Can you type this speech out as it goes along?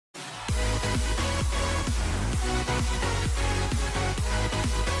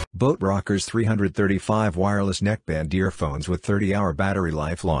Boat rockerz 335 wireless neckband earphones with 30-hour battery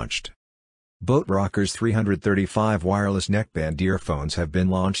life launched. Boat rockerz 335 wireless neckband earphones have been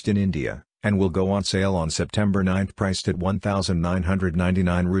launched in India, and will go on sale on September 9, priced at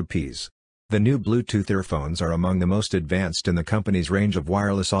 1,999 rupees. The new Bluetooth earphones are among the most advanced in the company's range of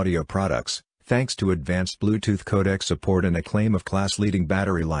wireless audio products, thanks to advanced Bluetooth codec support and a claim of class-leading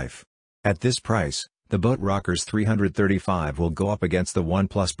battery life. At this price, the Boat rockerz 335 will go up against the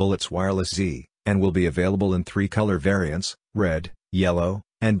OnePlus Bullets Wireless Z, and will be available in 3 color variants: red, yellow,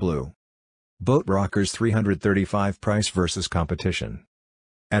 and blue. Boat rockerz 335 price versus competition.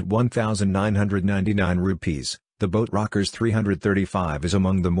 At 1,999 rupees, the Boat rockerz 335 is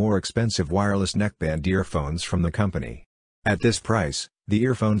among the more expensive wireless neckband earphones from the company. At this price, the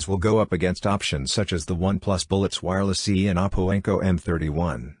earphones will go up against options such as the OnePlus Bullets Wireless Z and Oppo Enco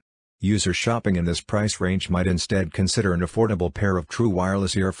M31. Users shopping in this price range might instead consider an affordable pair of true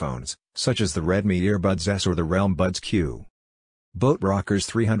wireless earphones, such as the Redmi Earbuds S or the Realme Buds Q. Boat rockerz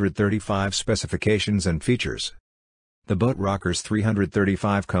 335 specifications and features. The Boat rockerz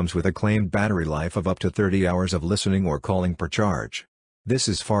 335 comes with a claimed battery life of up to 30 hours of listening or calling per charge. This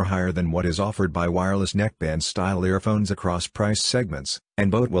is far higher than what is offered by wireless neckband-style earphones across price segments,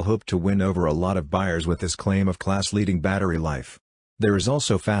 and Boat will hope to win over a lot of buyers with this claim of class-leading battery life. There is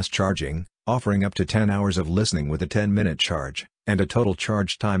also fast charging, offering up to 10 hours of listening with a 10-minute charge, and a total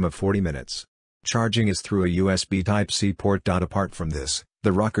charge time of 40 minutes. Charging is through a USB Type-C port. Apart from this, the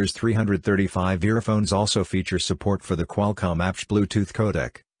rockerz 335 earphones also feature support for the Qualcomm APH Bluetooth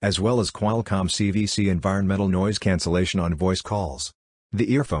codec, as well as Qualcomm CVC environmental noise cancellation on voice calls.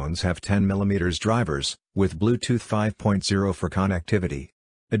 The earphones have 10mm drivers, with Bluetooth 5.0 for connectivity.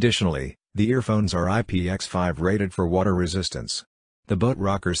 Additionally, the earphones are IPX5 rated for water resistance. The Boat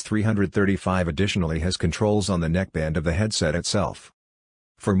rockerz 335 additionally has controls on the neckband of the headset itself.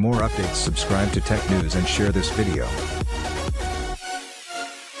 For more updates, subscribe to Tech News and share this video.